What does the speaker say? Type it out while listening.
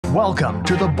Welcome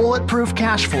to the Bulletproof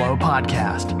Cashflow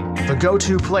podcast, the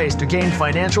go-to place to gain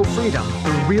financial freedom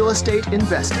through real estate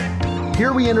investing.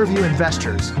 Here we interview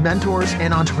investors, mentors,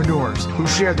 and entrepreneurs who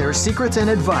share their secrets and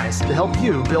advice to help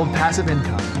you build passive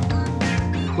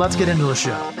income. Let's get into the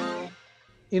show.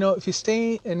 You know, if you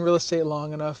stay in real estate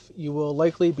long enough, you will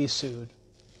likely be sued.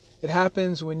 It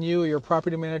happens when you or your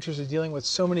property managers are dealing with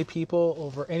so many people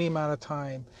over any amount of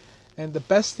time. And the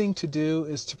best thing to do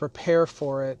is to prepare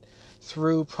for it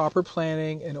through proper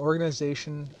planning and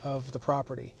organization of the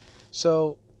property.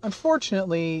 So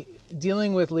unfortunately,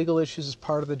 dealing with legal issues is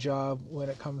part of the job when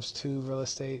it comes to real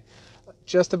estate.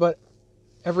 Just about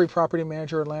every property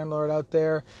manager or landlord out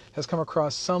there has come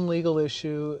across some legal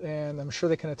issue, and I'm sure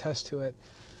they can attest to it.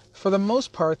 For the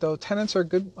most part, though, tenants are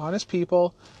good, honest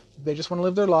people. They just want to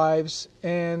live their lives,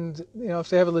 and if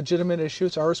they have a legitimate issue,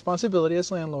 it's our responsibility as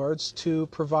landlords to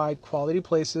provide quality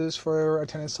places for our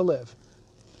tenants to live.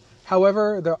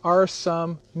 However, there are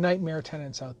some nightmare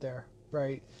tenants out there,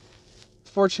 right?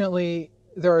 Fortunately,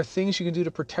 there are things you can do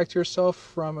to protect yourself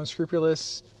from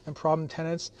unscrupulous and problem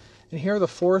tenants, and here are the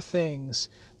 4 things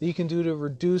that you can do to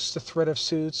reduce the threat of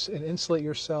suits and insulate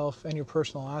yourself and your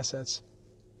personal assets.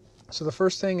 So the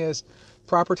first thing is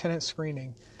proper tenant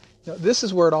screening. This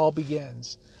is where it all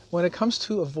begins. When it comes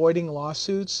to avoiding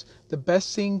lawsuits, the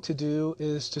best thing to do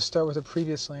is to start with the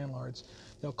previous landlords.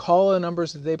 Call the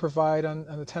numbers that they provide on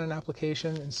the tenant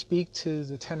application and speak to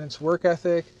the tenant's work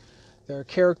ethic, their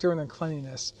character, and their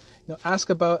cleanliness.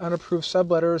 Ask about unapproved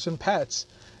subletters and pets.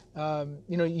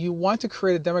 You want to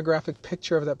create a demographic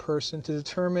picture of that person to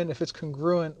determine if it's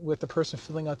congruent with the person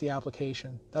filling out the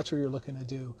application. That's what you're looking to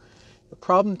do. The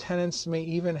problem tenants may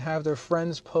even have their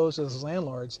friends posed as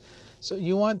landlords. So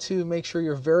you want to make sure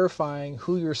you're verifying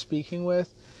who you're speaking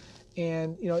with.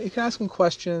 And, you can ask them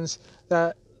questions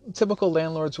that typical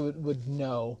landlords would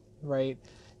know, right?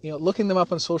 Looking them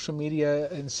up on social media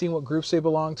and seeing what groups they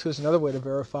belong to is another way to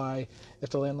verify if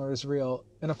the landlord is real.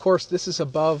 And of course, this is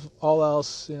above all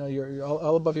else. You're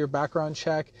all above your background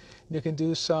check. You can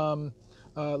do some,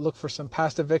 look for some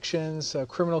past evictions,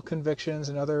 criminal convictions,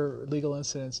 and other legal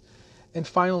incidents. And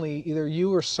finally, either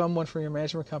you or someone from your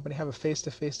management company have a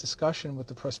face-to-face discussion with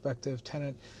the prospective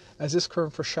tenant, as this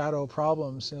could foreshadow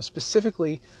problems.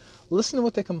 Specifically, listen to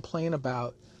what they complain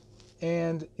about.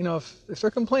 And, if they're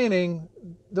complaining,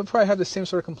 they'll probably have the same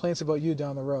sort of complaints about you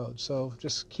down the road. So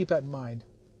just keep that in mind.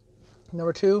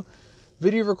 Number 2,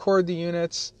 video record the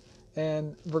units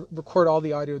and record all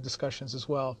the audio discussions as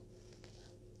well.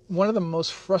 One of the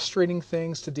most frustrating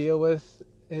things to deal with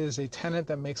is a tenant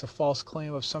that makes a false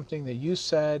claim of something that you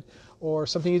said or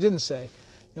something you didn't say.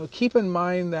 Keep in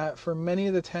mind that for many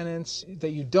of the tenants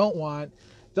that you don't want,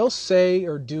 they'll say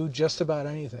or do just about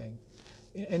anything.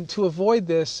 And to avoid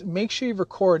this, make sure you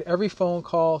record every phone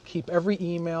call, keep every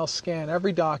email, scan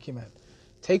every document.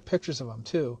 Take pictures of them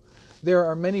too. There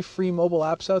are many free mobile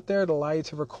apps out there that allow you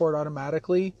to record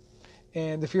automatically.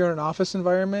 And if you're in an office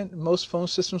environment, most phone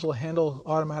systems will handle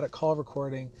automatic call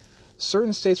recording.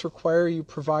 Certain states require you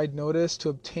provide notice to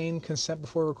obtain consent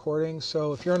before recording.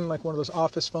 So if you're in like one of those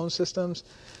office phone systems,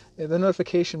 the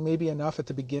notification may be enough at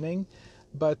the beginning.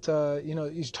 But,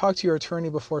 you talk to your attorney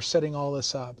before setting all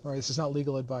this up, right? This is not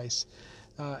legal advice.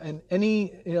 And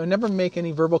never make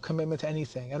any verbal commitment to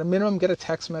anything. At a minimum, get a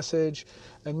text message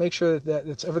and make sure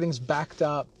that everything's backed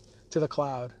up to the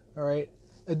cloud, all right?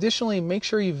 Additionally, make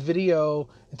sure you video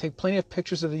and take plenty of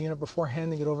pictures of the unit before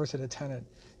handing it over to the tenant.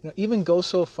 Even go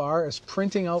so far as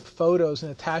printing out photos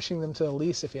and attaching them to the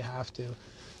lease if you have to.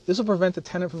 This will prevent the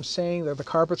tenant from saying that the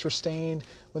carpets were stained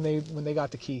when they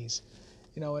got the keys.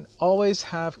 And always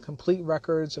have complete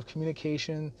records of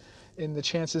communication in the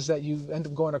chances that you end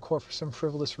up going to court for some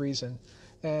frivolous reason.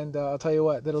 And I'll tell you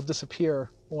what, that'll disappear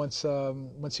once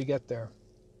you get there.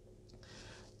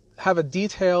 Have a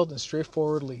detailed and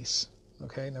straightforward lease.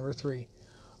 Okay, number 3.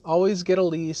 Always get a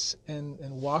lease and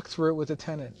walk through it with the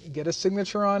tenant. Get a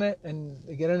signature on it and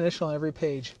get an initial on every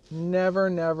page. Never,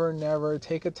 never, never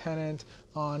take a tenant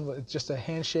on with just a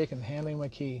handshake and handing my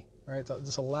key. Right?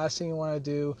 That's the last thing you want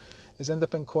to do is end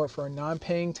up in court for a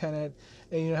non-paying tenant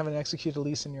and you don't have an executed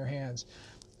lease in your hands.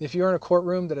 If you're in a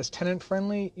courtroom that is tenant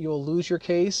friendly, you'll lose your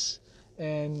case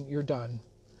and you're done.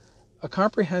 A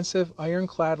comprehensive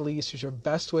ironclad lease is your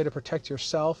best way to protect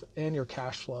yourself and your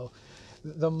cash flow.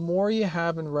 The more you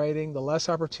have in writing, the less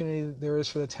opportunity there is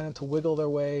for the tenant to wiggle their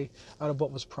way out of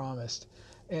what was promised.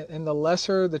 And the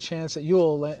lesser the chance that you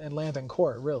will land in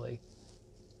court, really.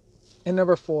 And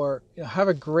number 4, have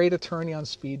a great attorney on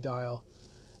speed dial.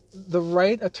 The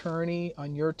right attorney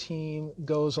on your team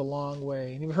goes a long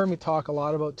way. And you've heard me talk a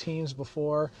lot about teams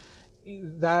before.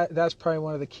 That's probably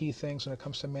one of the key things when it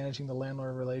comes to managing the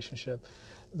landlord relationship.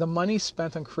 the money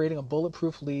spent on creating a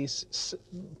bulletproof lease,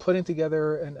 putting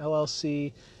together an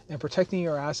LLC, and protecting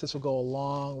your assets will go a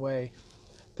long way.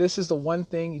 This is the one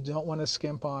thing you don't want to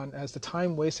skimp on, as the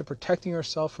time wasted protecting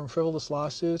yourself from frivolous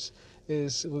lawsuits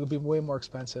will be way more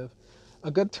expensive. A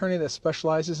good attorney that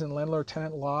specializes in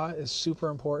landlord-tenant law is super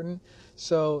important.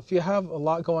 So if you have a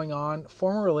lot going on,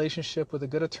 form a relationship with a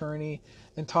good attorney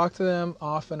and talk to them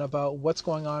often about what's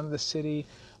going on in the city,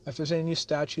 if there's any new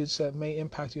statutes that may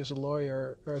impact you as a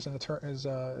lawyer or as an attorney, as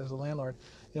a landlord.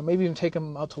 Maybe even take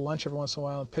them out to lunch every once in a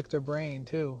while and pick their brain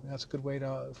too. That's a good way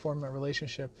to form a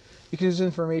relationship. You can use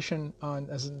information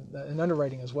in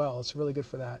underwriting as well. It's really good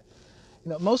for that.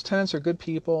 Most tenants are good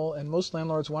people, and most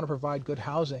landlords want to provide good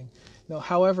housing.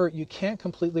 However, you can't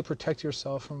completely protect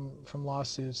yourself from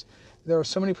lawsuits. There are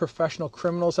so many professional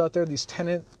criminals out there, these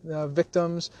tenant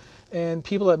victims, and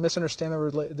people that misunderstand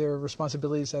their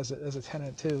responsibilities as a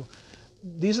tenant too.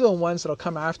 These are the ones that'll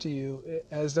come after you,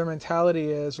 as their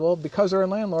mentality is, well, because they're a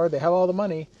landlord, they have all the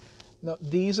money. No,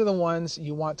 these are the ones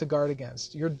you want to guard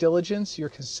against. Your diligence, your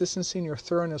consistency, and your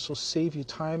thoroughness will save you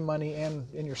time, money, and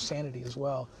your sanity as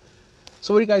well.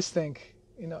 So what do you guys think?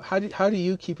 How do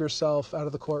you keep yourself out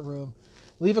of the courtroom?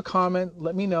 Leave a comment,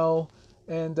 let me know.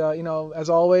 And,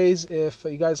 as always, if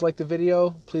you guys like the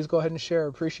video, please go ahead and share.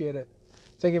 Appreciate it.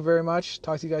 Thank you very much.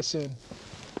 Talk to you guys soon.